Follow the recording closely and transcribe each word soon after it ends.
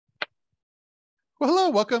Well, hello,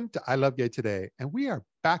 welcome to I Love Gay today. And we are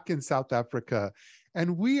back in South Africa.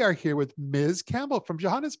 And we are here with Miz Cambell from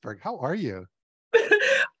Johannesburg. How are you?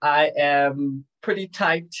 I am pretty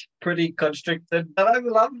tight, pretty constricted, but I'm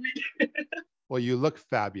lovely. Well, you look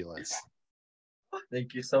fabulous.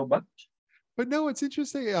 Thank you so much. But no, it's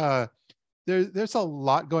interesting. There's a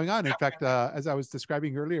lot going on. In fact, as I was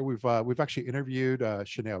describing earlier, we've actually interviewed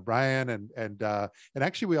Shanae O'Brien and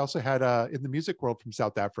actually we also had in the music world from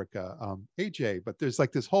South Africa, AJ. But there's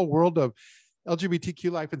like this whole world of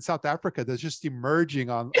LGBTQ life in South Africa that's just emerging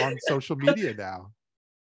on social media now.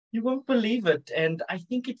 You won't believe it. And I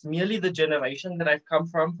think it's merely the generation that I've come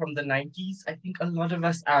from the 90s. I think a lot of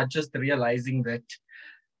us are just realizing that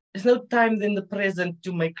there's no time in the present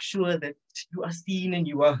to make sure that you are seen and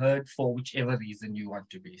you are heard for whichever reason you want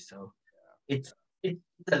to be. So it's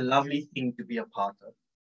a lovely thing to be a part of.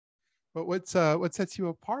 But what sets you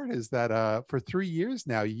apart is that for 3 years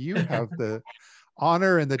now, you have the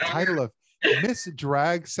honor and the title of Miss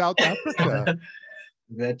Drag South Africa.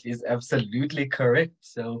 That is absolutely correct.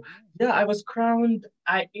 So yeah, I was crowned.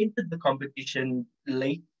 I entered the competition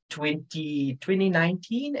late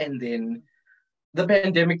 2019, and then the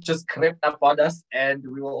pandemic just crept up on us and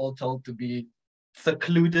we were all told to be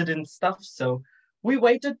secluded and stuff. So we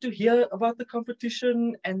waited to hear about the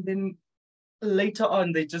competition, and then later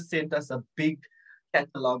on they just sent us a big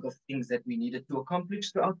catalog of things that we needed to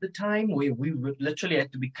accomplish throughout the time, where we literally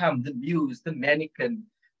had to become the muse, the mannequin,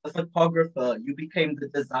 the photographer. You became the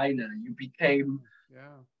designer. You became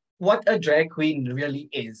what a drag queen really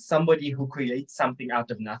is, somebody who creates something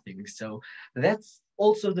out of nothing. So that's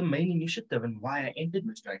also the main initiative and why I entered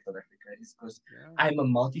Miss Drag South Africa, is because I'm a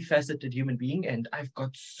multifaceted human being and I've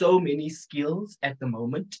got so many skills at the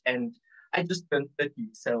moment, and I just turned 30,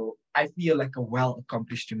 so I feel like a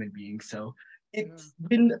well-accomplished human being. So it's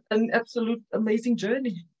been an absolute amazing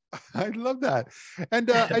journey. I love that. And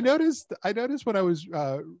I noticed when I was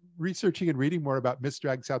researching and reading more about Miss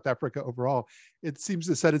Drag South Africa overall, it seems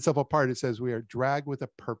to set itself apart. It says we are drag with a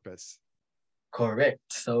purpose. Correct.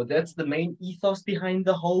 So that's the main ethos behind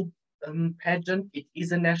the whole pageant. It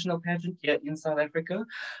is a national pageant here in South Africa.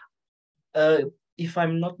 If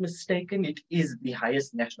I'm not mistaken, it is the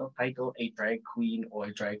highest national title a drag queen or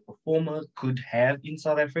a drag performer could have in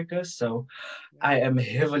South Africa. So I am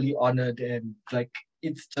heavily honored, and like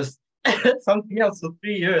it's just something else for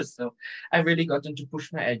 3 years. So I really gotten to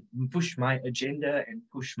push my agenda and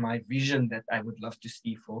push my vision that I would love to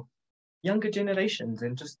see for younger generations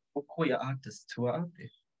and just for queer artists who are out there.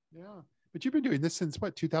 Yeah, but you've been doing this since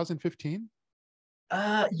what, 2015?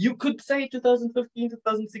 You could say 2015,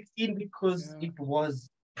 2016, because it was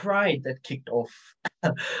Pride that kicked off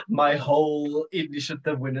my whole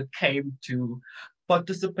initiative when it came to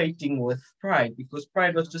participating with Pride, because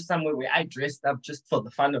Pride was just somewhere where I dressed up just for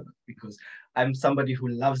the fun of it, because I'm somebody who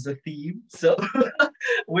loves a theme. So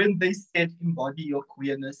when they said embody your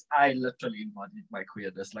queerness, I literally embodied my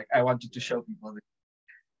queerness. Like, I wanted to show people that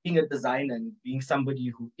being a designer and being somebody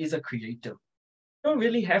who is a creative, you don't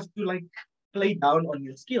really have to like play down on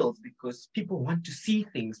your skills, because people want to see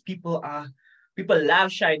things. People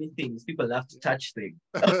love shiny things. People love to touch things.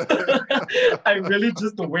 I really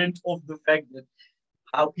just went off the fact that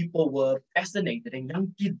how people were fascinated, and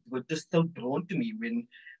young kids were just so drawn to me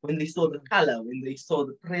when they saw the color, when they saw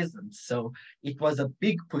the presence. So it was a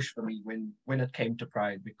big push for me when it came to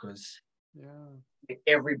Pride, because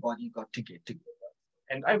everybody got to get together,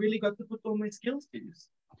 and I really got to put all my skills to use.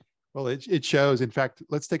 Well, it shows. In fact,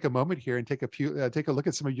 let's take a moment here and take a look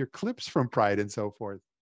at some of your clips from Pride and so forth.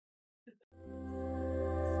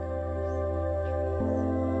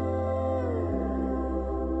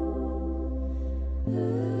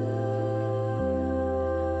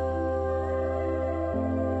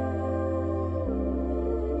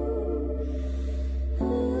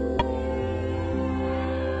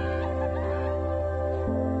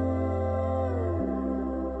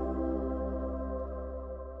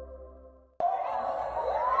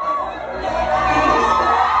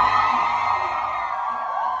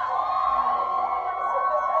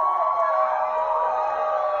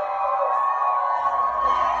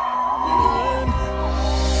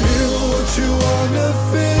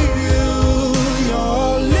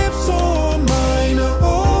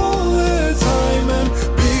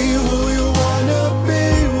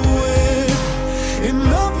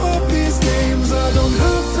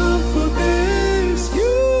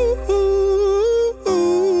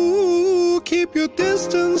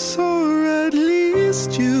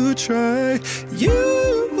 Try you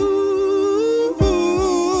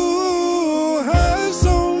have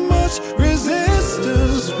so much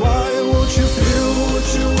resistance. Why won't you feel what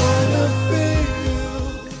you wanna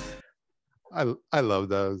feel? I love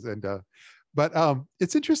those. And but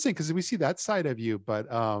it's interesting because we see that side of you, but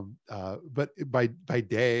by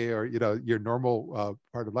day, or your normal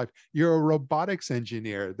part of life, you're a robotics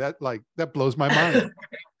engineer. That blows my mind.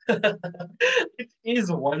 It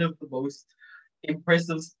is one of the most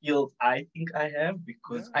impressive skills I think I have,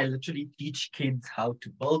 because Yeah, I literally teach kids how to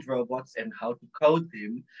build robots and how to code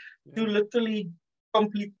them to yeah, literally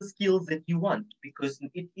complete the skills that you want, because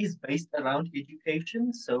it is based around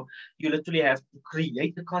education. So you literally have to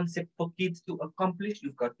create the concept for kids to accomplish.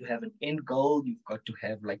 You've got to have an end goal, you've got to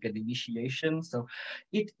have like an initiation. So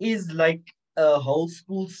it is like a whole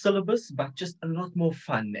school syllabus, but just a lot more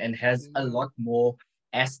fun and has a yeah. lot more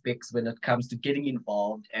aspects when it comes to getting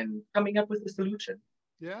involved and coming up with a solution.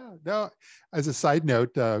 Yeah. No, as a side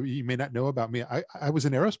note, you may not know about me. I was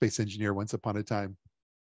an aerospace engineer once upon a time.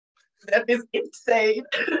 That is insane.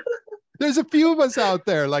 There's a few of us out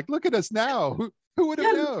there. Like, look at us now. Who would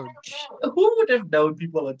have Yeah, known? who would have known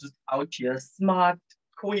people are just out here smart,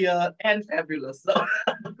 queer, and fabulous? So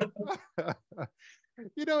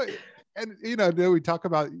you know, and we talk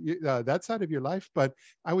about that side of your life, but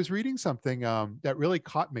I was reading something that really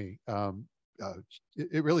caught me.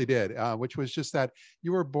 It really did, which was just that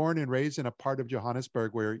you were born and raised in a part of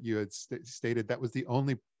Johannesburg where you had stated that was the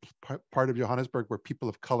only part of Johannesburg where people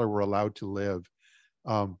of color were allowed to live.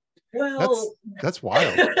 Um, well, that's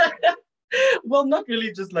wild. well, not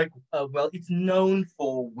really just like, well, it's known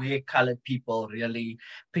for where colored people really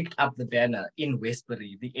picked up the banner in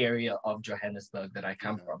Westbury, the area of Johannesburg that I Yeah,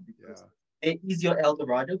 come from, because yeah, there is your El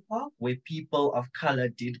Dorado Park where people of color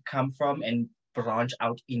did come from and branch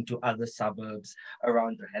out into other suburbs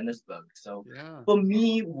around Johannesburg. So yeah, for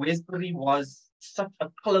me, Westbury was such a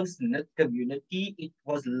close-knit community. It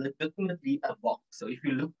was legitimately a box. So if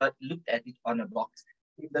you looked at it on a box,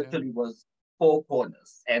 it yeah, literally was four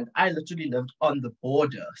corners. And I literally lived on the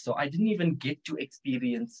border. So I didn't even get to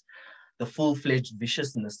experience the full-fledged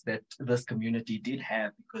viciousness that this community did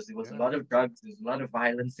have, because there was a yeah. lot of drugs, there was a lot of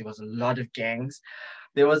violence, there was a lot of gangs.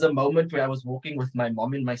 There was a moment where I was walking with my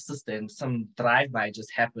mom and my sister, and some drive-by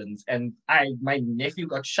just happens, and my nephew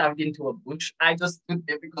got shoved into a bush. I just stood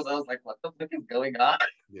there because I was like, "What the fuck is going on?"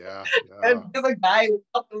 Yeah, yeah. And there's a guy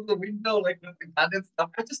up of the window, like with the gun and stuff.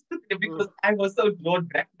 I just stood there because Ugh. I was so drawn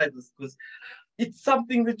back by this, because it's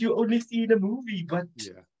something that you only see in a movie. But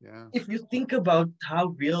Yeah, yeah, if you think about how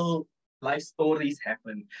real life stories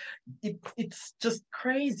happen, it's just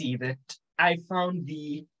crazy that I found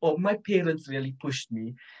or my parents really pushed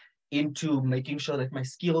me into making sure that my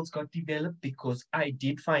skills got developed, because I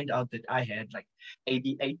did find out that I had like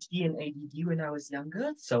ADHD and ADD when I was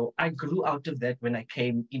younger. So I grew out of that when I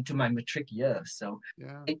came into my matric year. So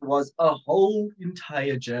yeah, it was a whole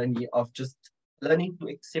entire journey of just learning to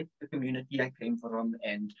accept the community I came from,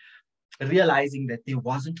 and realizing that there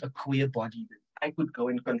wasn't a queer body that I could go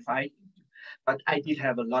and confide in. But I did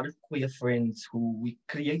have a lot of queer friends who we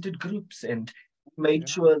created groups and made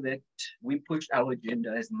yeah, sure that we pushed our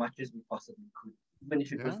agenda as much as we possibly could, even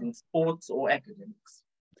if it was yeah. in sports or academics.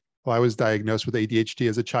 Well, I was diagnosed with ADHD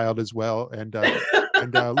as a child as well, and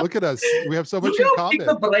look at us. We have so Look much in how big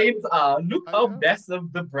the common. brains are. Look I how know.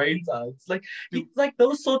 massive the brains are. Do It's like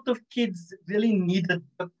those sort of kids really needed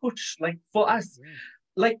the push. Like for yeah, us, yeah,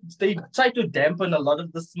 like they try to dampen a lot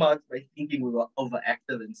of the smarts by thinking we were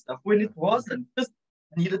overactive and stuff, when yeah, it yeah. wasn't. Just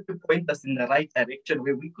needed to point us in the right direction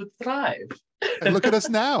where we could thrive. And look at us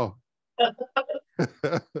now.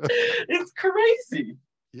 It's crazy.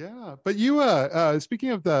 Yeah, but you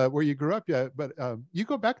speaking of the where you grew up, yeah, but you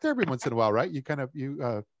go back there every once in a while, right? You kind of do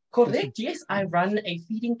some Correct. Yes, yeah, I run a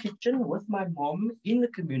feeding kitchen with my mom in the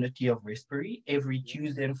community of Westbury every yeah,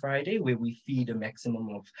 Tuesday and Friday, where we feed a maximum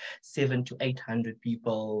of 700 to 800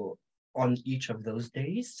 people on each of those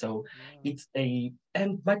days. So yeah,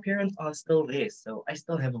 and my parents are still there. So I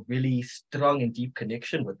still have a really strong and deep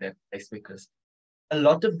connection with that place, because a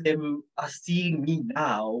lot of them are seeing me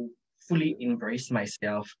now fully yeah, embrace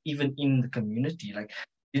myself, even in the community. Like,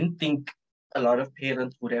 didn't think a lot of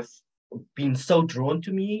parents would have been so drawn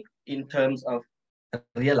to me in yeah, terms of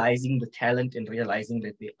realizing the talent and realizing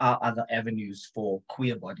that there are other avenues for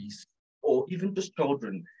queer bodies or even just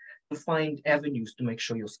children to find avenues to make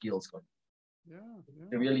sure your skills go. yeah, It's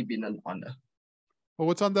yeah. really been an honor. Well,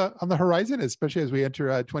 what's on the horizon, especially as we enter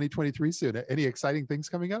 2023 soon? Any exciting things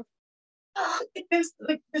coming up? There's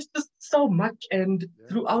just so much, and Yeah,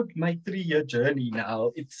 throughout my 3 year journey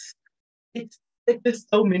now, it's like there's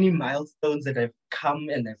so many milestones that have come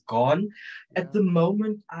and have gone. At yeah, the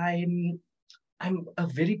moment, I'm a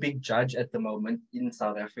very big judge at the moment in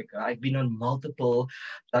South Africa. I've been on multiple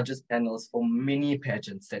judges panels for many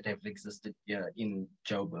pageants that have existed here in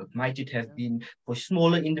Joburg. Might it have been for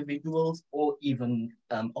smaller individuals or even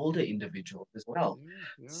older individuals as well.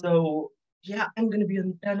 So yeah, I'm going to be on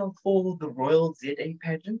the panel for the Royal ZA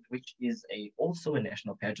pageant, which is also a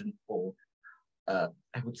national pageant for I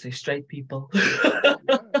would say straight people.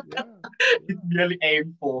 It's really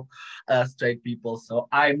aimed for straight people. So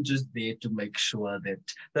I'm just there to make sure that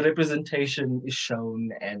the representation is shown,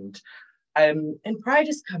 and Pride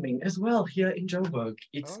is coming as well here in Joburg.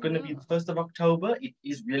 It's going to be the 1st of October. It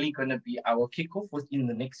is really going to be our kickoff within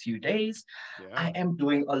the next few days. I am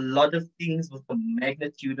doing a lot of things with a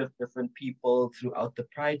magnitude of different people throughout the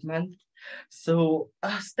Pride month. So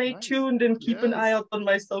stay tuned and keep an eye out on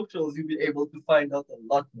my socials. You'll be able to find out a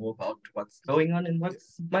lot more about what's going on and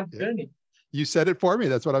what's my journey. You said it for me.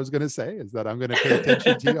 That's what I was going to say, is that I'm going to pay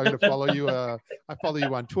attention to you. I'm going to follow you. I follow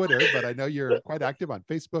you on Twitter, but I know you're quite active on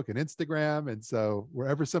Facebook and Instagram. And so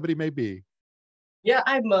wherever somebody may be. Yeah,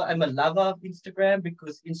 I'm a lover of Instagram,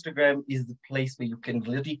 because Instagram is the place where you can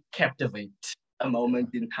really captivate a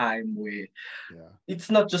moment in time where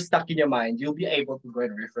it's not just stuck in your mind. You'll be able to go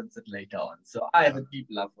and reference it later on. So I have a deep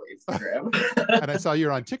love for Instagram. And I saw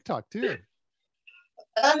you're on TikTok too.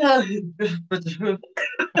 I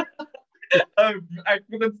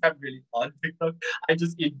couldn't have really on TikTok. I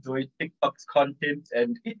just enjoy TikTok's content,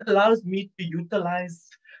 and it allows me to utilize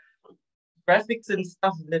graphics and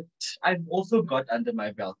stuff that I've also got under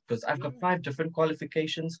my belt, because I've got 5 different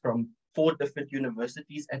qualifications from 4 different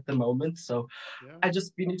universities at the moment. So I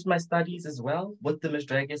just finished my studies as well with the Miss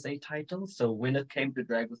Drag SA title. So when it came to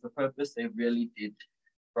Drag with a Purpose, they really did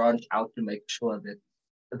branch out to make sure that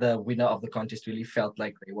the winner of the contest really felt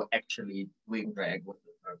like they were actually doing drag with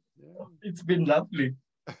a purpose. So it's been lovely.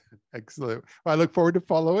 Excellent. Well, I look forward to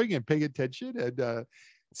following and paying attention and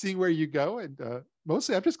seeing where you go. And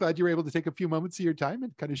mostly, I'm just glad you were able to take a few moments of your time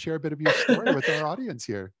and kind of share a bit of your story with our audience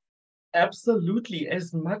here. Absolutely.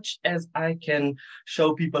 As much as I can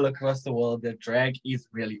show people across the world that drag is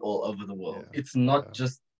really all over the world. It's not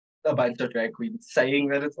just a bunch of drag queens saying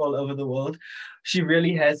that it's all over the world. She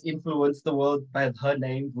really has influenced the world by her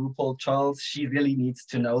name, RuPaul Charles. She really needs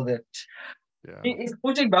to know that it's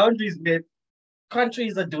pushing boundaries where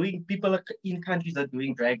people in countries are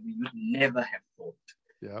doing drag we would never have thought.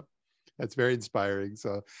 Yeah, that's very inspiring.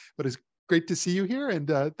 So, but it's great to see you here, and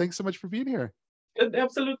thanks so much for being here. An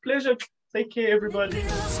absolute pleasure. Take care, everybody.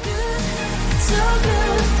 So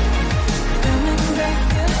good.